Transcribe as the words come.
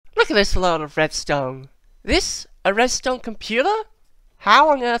Look at this load of redstone. This? A redstone computer? How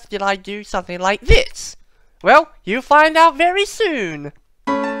on earth did I do something like this? Well, you'll find out very soon.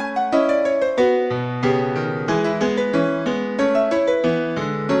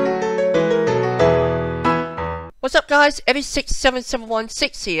 What's up guys,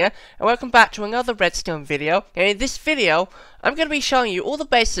 Eddie67716 here, and welcome back to another redstone video. And in this video, I'm going to be showing you all the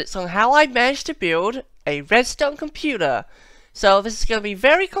basics on how I managed to build a redstone computer. So this is going to be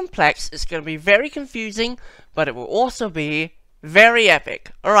very complex, it's going to be very confusing, but it will also be very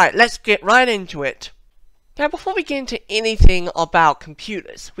epic. Alright, let's get right into it. Now before we get into anything about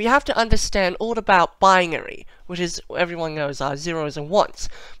computers, we have to understand all about binary, which is, everyone knows, are zeros and ones.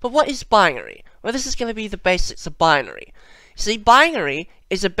 But what is binary? Well, this is going to be the basics of binary. See, binary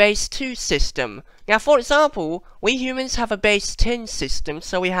is a base 2 system. Now, for example, we humans have a base 10 system,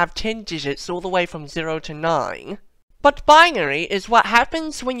 so we have 10 digits all the way from 0 to 9. But binary is what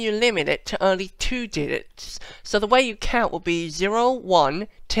happens when you limit it to only 2 digits. So the way you count will be 0, 1,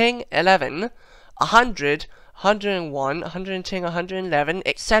 10, 11, 100, 101, 110, 111,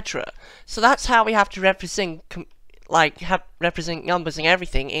 etc. So that's how we have to represent represent numbers and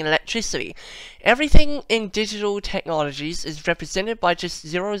everything in electricity. Everything in digital technologies is represented by just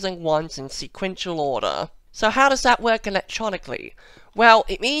zeros and ones in sequential order. So how does that work electronically? Well,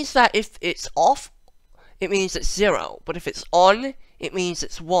 it means that if it's off, it means it's 0, but if it's on, it means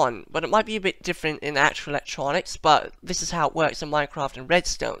it's 1. But it might be a bit different in actual electronics, but this is how it works in Minecraft and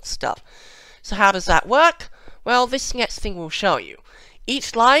Redstone stuff. So how does that work? Well, this next thing will show you.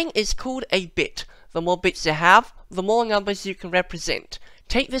 Each line is called a bit. The more bits you have, the more numbers you can represent.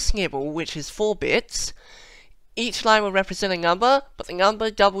 Take this nibble, which is 4 bits. Each line will represent a number, but the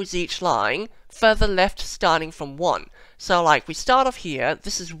number doubles each line, further left starting from 1. So like, we start off here,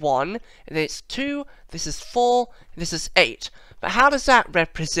 this is 1, and then it's 2, this is 4, and this is 8. But how does that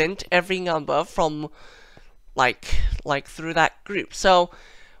represent every number from, like through that group? So,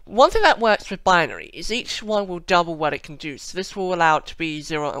 one thing that works with binary is each one will double what it can do. So this will allow it to be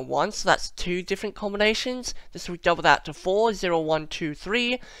 0 and 1, so that's 2 different combinations. This will double that to 4, 0, 1, 2,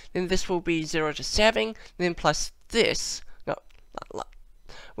 3. Then this will be 0 to 7. Then plus this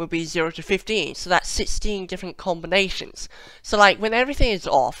will be 0 to 15. So that's 16 different combinations. So like when everything is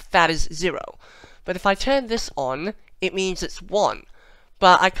off, that is 0. But if I turn this on, it means it's 1.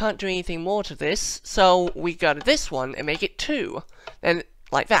 But I can't do anything more to this, so we go to this one and make it 2. Then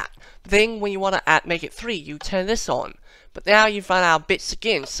like that. Then when you want to make it 3, you turn this on. But now you've run out of bits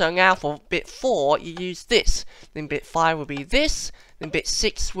again, so now for bit 4 you use this. Then bit 5 will be this, then bit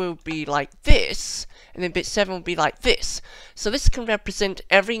 6 will be like this, and then bit 7 will be like this. So this can represent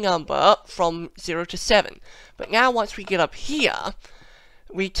every number from 0 to 7. But now once we get up here,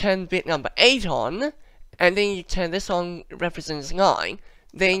 we turn bit number 8 on, and then you turn this on, represents 9.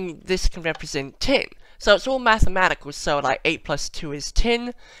 Then this can represent 10. So it's all mathematical, so like 8 plus 2 is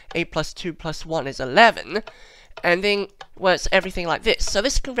 10, 8 plus 2 plus 1 is 11, and then, well, it's everything like this. So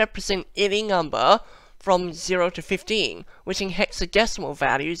this can represent any number from 0 to 15, which in hexadecimal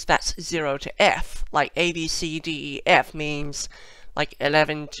values, that's 0 to F, like A, B, C, D, E, F means like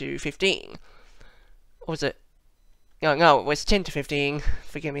 11 to 15. Or was it? No, it was 10 to 15,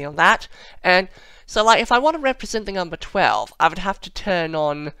 forgive me on that. And so like if I want to represent the number 12, I would have to turn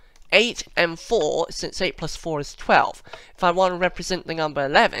on 8 and 4, since 8 plus 4 is 12. If I want to represent the number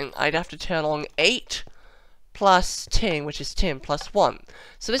 11, I'd have to turn on 8 plus 10, which is 10 plus 1.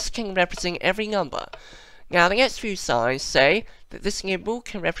 So this can represent every number. Now the next few signs say that this nibble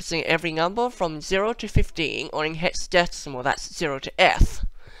can represent every number from 0 to 15, or in hexadecimal, that's 0 to F.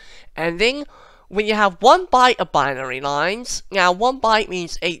 And then, when you have 1 byte of binary lines, now 1 byte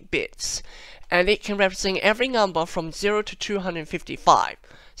means 8 bits, and it can represent every number from 0 to 255.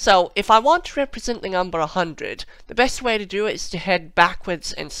 So, if I want to represent the number 100, the best way to do it is to head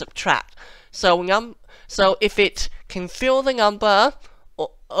backwards and subtract. So if it can fill the number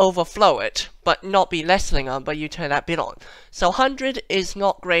or overflow it, but not be less than the number, you turn that bit on. So 100 is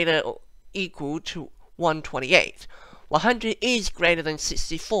not greater or equal to 128. 100 is greater than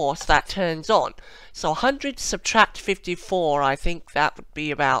 64, so that turns on. So 100 subtract 54, I think that would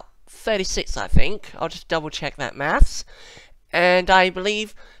be about 36, I think. I'll just double check that maths. And I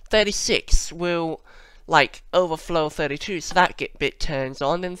believe 36 will like overflow 32, so that bit turns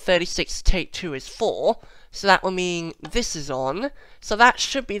on. Then 36 take 2 is 4, so that will mean this is on. So that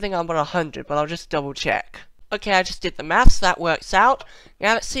should be the number 100, but I'll just double check. Okay, I just did the maths, that works out.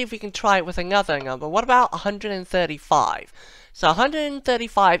 Now let's see if we can try it with another number. What about 135? So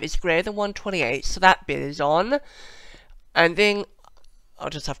 135 is greater than 128, so that bit is on. And then I'll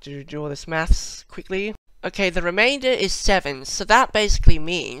just have to do all this maths quickly. Okay, the remainder is 7, so that basically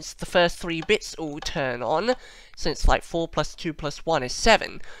means the first 3 bits all turn on, since like 4 plus 2 plus 1 is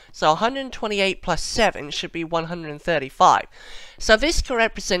 7. So 128 plus 7 should be 135. So this can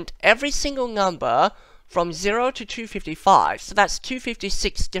represent every single number from 0 to 255, so that's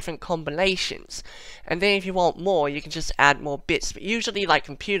 256 different combinations. And then if you want more, you can just add more bits, but usually like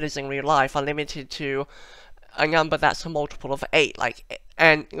computers in real life are limited to a number that's a multiple of 8,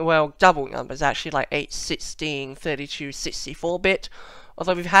 and well, double numbers actually, like 8, 16, 32, 64-bit,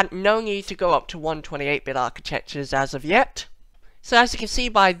 although we've had no need to go up to 128-bit architectures as of yet. So as you can see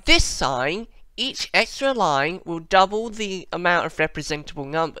by this sign, each extra line will double the amount of representable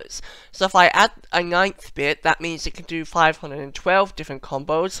numbers. So if I add a 9th bit, that means it can do 512 different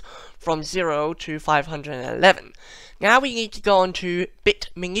combos from 0 to 511. Now we need to go on to bit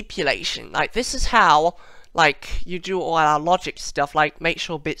manipulation. Like, this is how you do all our logic stuff, like make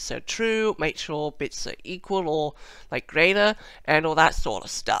sure bits are true, make sure bits are equal or greater, and all that sort of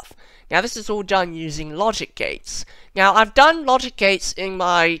stuff. Now this is all done using logic gates. Now I've done logic gates in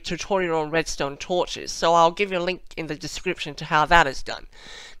my tutorial on redstone torches, so I'll give you a link in the description to how that is done.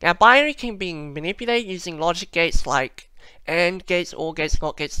 Now binary can be manipulated using logic gates like AND gates, OR gates,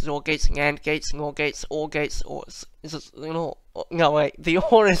 NOT gates, XOR gates, NAND gates, NOR gates, OR gates, or no wait, the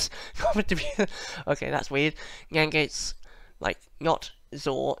OR is common to be okay, that's weird. NAND gates like NOT,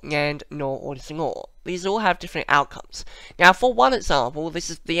 XOR, NAND, NOR, or XOR. These all have different outcomes. Now for one example,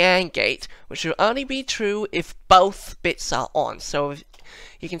 this is the AND gate, which will only be true if both bits are on. So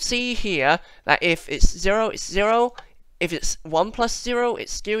you can see here that if it's 0, it's 0. If it's 1 plus 0,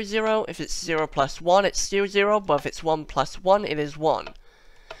 it's still 0. If it's 0 plus 1, it's still 0. But if it's 1 plus 1, it is 1.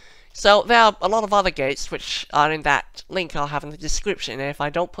 So there are a lot of other gates which are in that link I'll have in the description. And if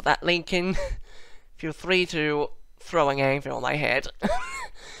I don't put that link in, feel free to throw an anvil on my head.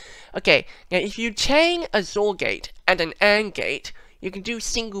 Okay, now if you chain a XOR gate and an AND gate, you can do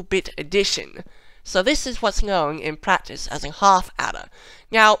single bit addition. So this is what's known in practice as a half adder.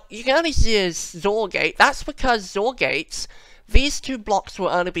 Now, you can only see a XOR gate. That's because XOR gates, these two blocks will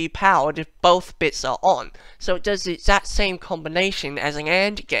only be powered if both bits are on. So it does the exact same combination as an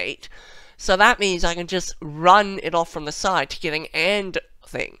AND gate. So that means I can just run it off from the side to get an AND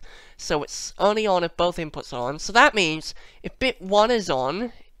thing. So it's only on if both inputs are on. So that means if bit 1 is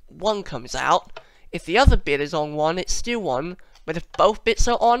on, 1 comes out. If the other bit is on 1, it's still 1. But if both bits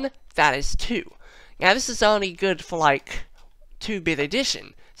are on, that is 2. Now this is only good for 2-bit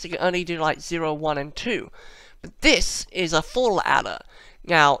addition, so you can only do 0, 1, and 2. But this is a full adder.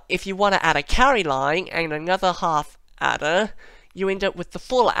 Now if you want to add a carry line and another half adder, you end up with the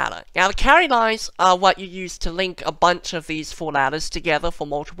full adder. Now the carry lines are what you use to link a bunch of these full adders together for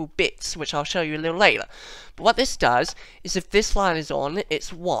multiple bits, which I'll show you a little later. But what this does is if this line is on,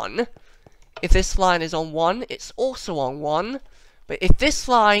 it's 1. If this line is on 1, it's also on 1. But if this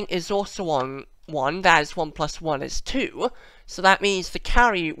line is also on 1, that is 1 plus 1 is 2. So that means the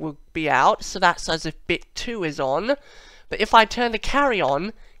carry will be out, so that's as if bit 2 is on. But if I turn the carry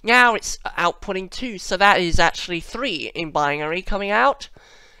on, now it's outputting 2, so that is actually 3 in binary coming out.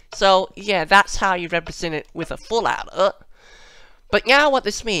 So yeah, that's how you represent it with a full adder. But now what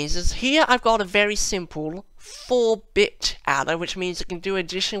this means is here I've got a very simple 4-bit adder, which means it can do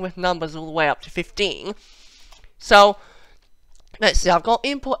addition with numbers all the way up to 15. So let's see, I've got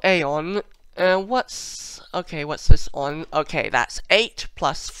input A on. What's this on? Okay, that's 8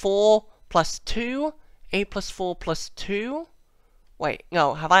 plus 4 plus 2. 8 plus 4 plus 2. Wait,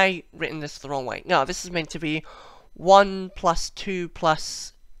 no, have I written this the wrong way? No, this is meant to be 1 plus 2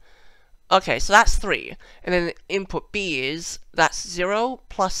 plus... Okay, so that's 3. And then input B is, that's 0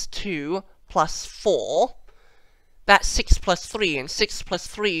 plus 2 plus 4. That's 6 plus 3, and 6 plus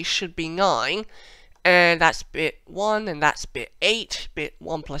 3 should be 9. And that's bit 1, and that's bit 8. Bit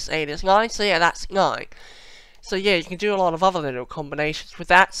 1 plus 8 is 9, so yeah, that's 9. So yeah, you can do a lot of other little combinations with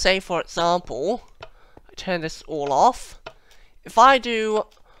that. Say, for example, I turn this all off. If I do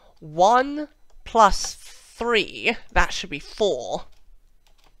 1 plus 3, that should be 4.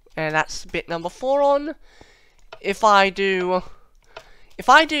 And that's bit number 4 on. Now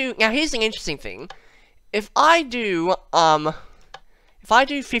here's an interesting thing. If I do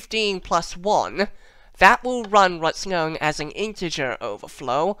 15 plus 1, that will run what's known as an integer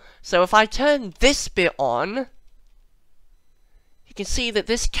overflow. So if I turn this bit on, you can see that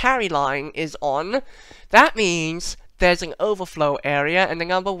this carry line is on. That means there's an overflow area and the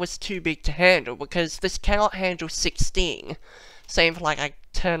number was too big to handle because this cannot handle 16. Same for I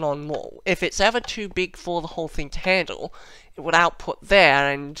turn on more. If it's ever too big for the whole thing to handle, it would output there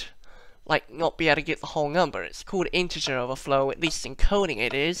and not be able to get the whole number. It's called integer overflow, at least in coding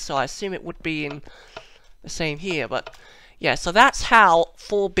it is, so I assume it would be in the same here, but yeah, so that's how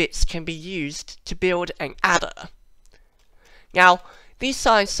 4 bits can be used to build an adder. Now, these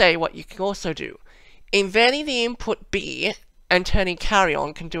signs say what you can also do. Inverting the input B and turning carry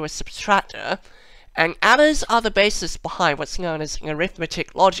on can do a subtractor, and adders are the basis behind what's known as an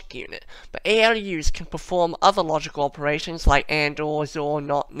arithmetic logic unit, but ALUs can perform other logical operations like AND, OR, XOR,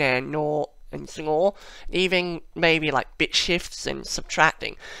 NOT, NAND, NOR, and XOR, even maybe like bit shifts and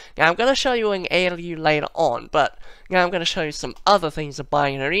subtracting. Now I'm going to show you an ALU later on, but now I'm going to show you some other things of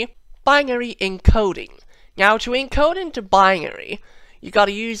binary. Binary encoding. Now to encode into binary, you got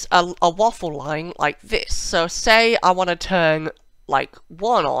to use a waffle line like this. So say I want to turn like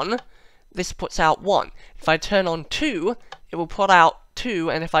 1 on, this puts out 1. If I turn on 2, it will put out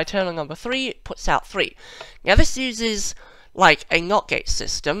 2, and if I turn on number 3, it puts out 3. Now this uses like a NOT gate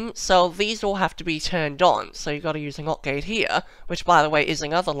system, so these all have to be turned on. So you've got to use a NOT gate here, which by the way is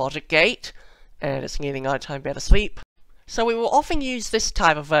another logic gate, and it's needing nighttime better sleep. So we will often use this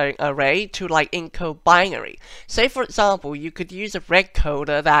type of array to like encode binary. Say for example, you could use a red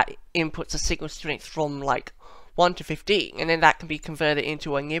coder that inputs a signal strength from like 1 to 15, and then that can be converted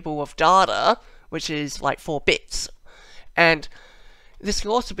into a nibble of data, which is like 4 bits. And this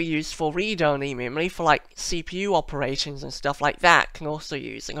can also be used for read-only memory, for like CPU operations and stuff like that. Can also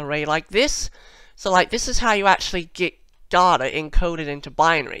use an array like this. So like this is how you actually get data encoded into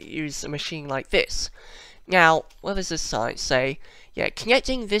binary. Use a machine like this. Now, what does this sign say? Yeah,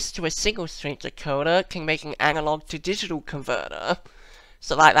 connecting this to a single strength decoder can make an analog to digital converter.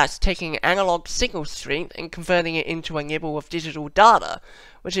 So like that's taking analog signal strength and converting it into a nibble of digital data,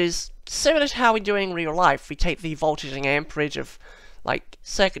 which is similar to how we do it in real life. We take the voltage and amperage of like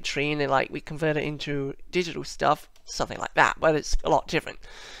circuitry and then like we convert it into digital stuff, something like that, but it's a lot different.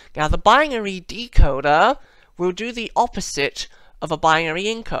 Now the binary decoder will do the opposite of a binary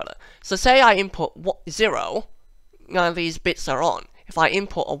encoder. So say I input 0, none of these bits are on. If I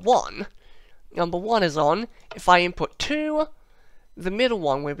input a 1, number 1 is on. If I input 2, the middle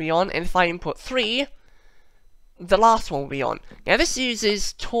one will be on, and if I input 3, the last one will be on. Now this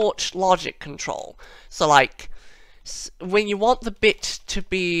uses torch logic control. So like, when you want the bit to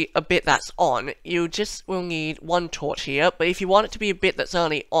be a bit that's on, you just will need 1 torch here, but if you want it to be a bit that's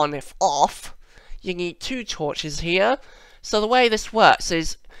only on if off, you need 2 torches here. So the way this works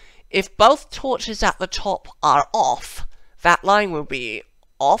is, if both torches at the top are off, that line will be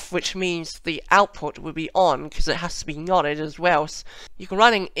off, which means the output will be on, because it has to be knotted as well. So you can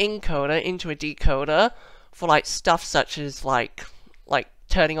run an encoder into a decoder for like stuff such as like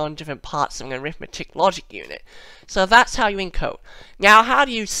turning on different parts of an arithmetic logic unit. So that's how you encode. Now how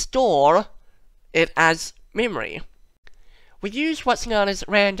do you store it as memory? We use what's known as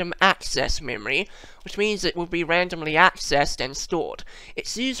random access memory, which means it will be randomly accessed and stored.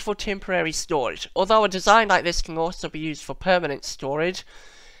 It's used for temporary storage, although a design like this can also be used for permanent storage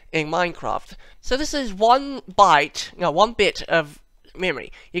in Minecraft. So this is 1 bit of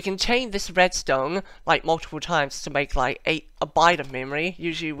memory. You can chain this redstone like multiple times to make like a byte of memory.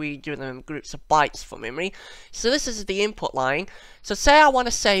 Usually we do them in groups of bytes for memory. So this is the input line. So say I want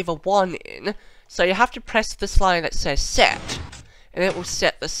to save a 1 in. So you have to press this line that says set, and it will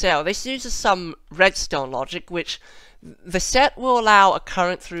set the cell. This uses some redstone logic, which the set will allow a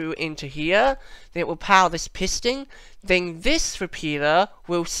current through into here, then it will power this piston, then this repeater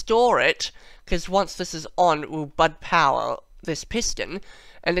will store it, because once this is on, it will bud power this piston,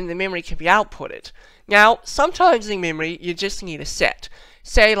 and then the memory can be outputted. Now, sometimes in memory, you just need a set.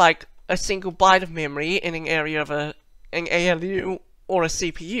 Say like a single byte of memory in an area of an ALU, or a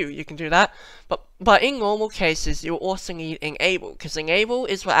CPU, you can do that. But in normal cases, you'll also need enable, because enable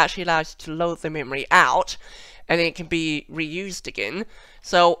is what actually allows you to load the memory out, and then it can be reused again.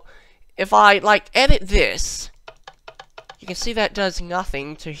 So if I like edit this, you can see that does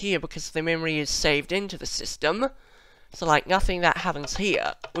nothing to here because the memory is saved into the system. So like nothing that happens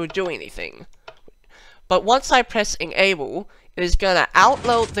here will do anything. But once I press enable, it is going to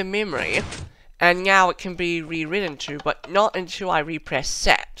outload the memory, and now it can be rewritten to, but not until I repress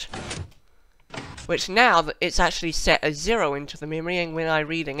set. Which now, it's actually set as 0 into the memory, and when I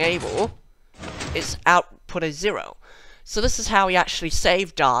read enable, it's output as 0. So this is how we actually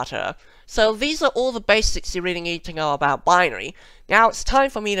save data. So these are all the basics you really need to know about binary. Now it's time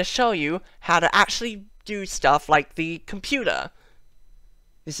for me to show you how to actually do stuff like the computer.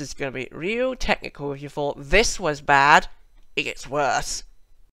 This is going to be real technical. If you thought this was bad, it gets worse.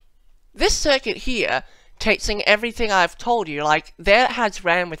 This circuit here takes in everything I've told you, like there it has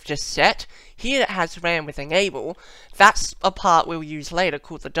RAM with just set, here it has RAM with enable. That's a part we'll use later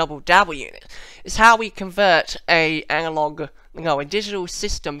called the double dabble unit. It's how we convert a analog, a digital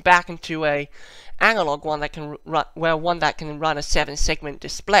system back into a analog one that can run, well, one that can run a 7-segment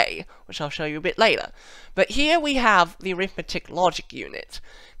display, which I'll show you a bit later. But here we have the arithmetic logic unit.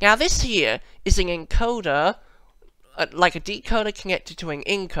 Now this here is an encoder, like a decoder connected to an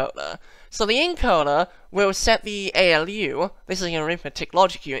encoder. So the encoder will set the ALU. This is an arithmetic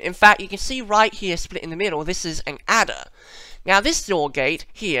logic unit. In fact, you can see right here split in the middle, this is an adder. Now this OR gate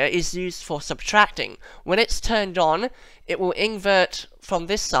here is used for subtracting. When it's turned on, it will invert from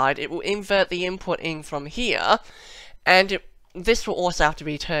this side, it will invert the input in from here, and this will also have to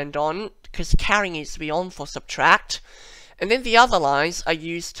be turned on, because carry needs to be on for subtract. And then the other lines are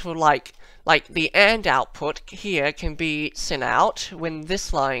used to like the AND output here can be sent out when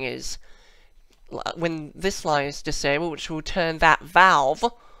this line is disabled, which will turn that valve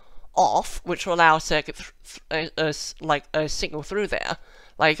off, which will allow a circuit like a signal through there.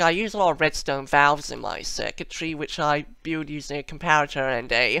 Like, I use a lot of redstone valves in my circuitry, which I build using a comparator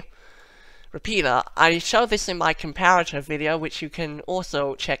and a repeater. I show this in my comparator video, which you can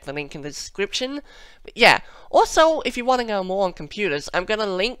also check the link in the description. But yeah, also, if you want to know more on computers, I'm going to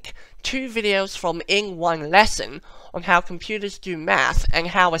link 2 videos from in one lesson on how computers do math and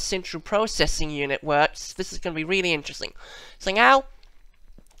how a central processing unit works. This is going to be really interesting. So now,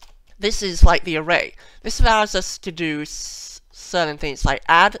 this is like the array. This allows us to do certain things like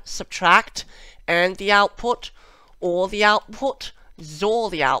add, subtract, and the output, or the output, XOR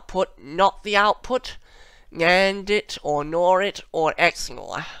the output, not the output, NAND it, or NOR it, or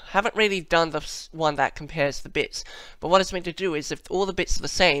XNOR. I haven't really done the one that compares the bits, but what it's meant to do is if all the bits are the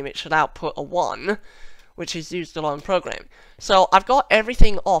same, it should output a 1, which is used a lot in programming. So I've got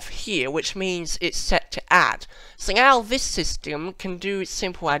everything off here, which means it's set to add. So now this system can do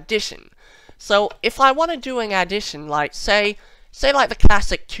simple addition. So if I want to do an addition, like say like the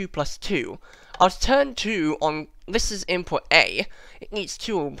classic 2 plus 2, I'll turn 2 on. This is input A. It needs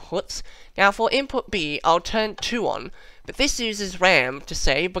 2 inputs. Now for input B, I'll turn 2 on. But this uses RAM to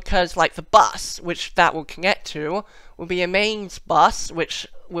say, because like the bus, which that will connect to, will be a mains bus, which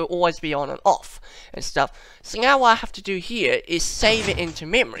will always be on and off and stuff. So now what I have to do here is save it into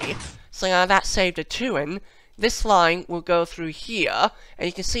memory. So now that's saved a 2 in. This line will go through here, and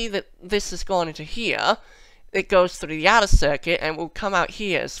you can see that this has gone into here. It goes through the outer circuit and will come out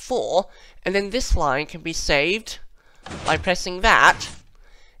here as 4, and then this line can be saved by pressing that.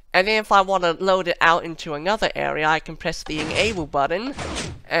 And then if I want to load it out into another area, I can press the enable button,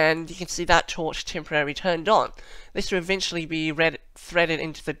 and you can see that torch temporarily turned on. This will eventually be threaded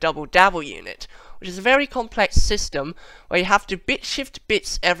into the double dabble unit, which is a very complex system where you have to bit shift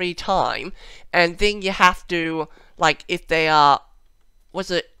bits every time, and then you have to, like, if they are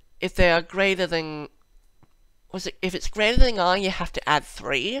greater than, if it's greater than 9, you have to add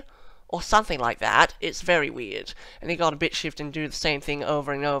 3, or something like that. It's very weird, and you gotta bit shift and do the same thing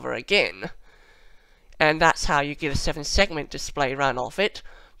over and over again. And that's how you get a 7-segment display run off it.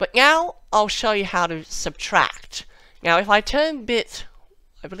 But now, I'll show you how to subtract. Now, if I turn bit,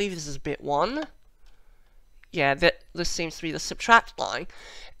 I believe this is bit 1. Yeah, this seems to be the subtract line.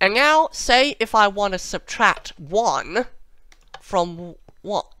 And now, say if I want to subtract 1 from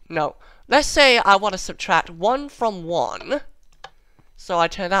what? No. Let's say I want to subtract 1 from 1. So I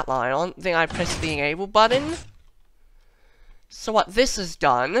turn that line on, then I press the enable button. So what this has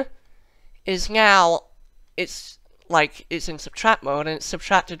done is now it's in subtract mode, and it's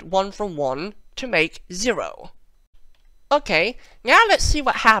subtracted 1 from 1 to make 0. Okay, now let's see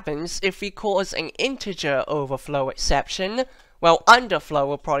what happens if we cause an integer overflow exception. Well, underflow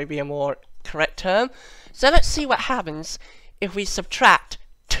will probably be a more correct term. So let's see what happens if we subtract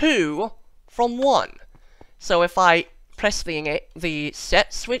 2 from 1. So if I press the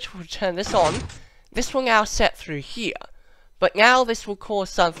set switch, we'll turn this on. This will now set through here. But now this will cause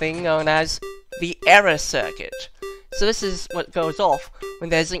something known as the error circuit. So this is what goes off when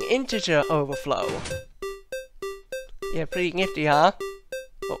there's an integer overflow. Yeah, pretty nifty, huh?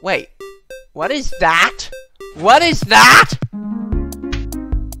 But wait, what is that? What is that?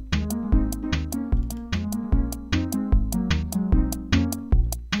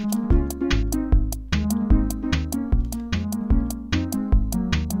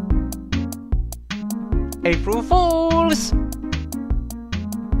 April Fools!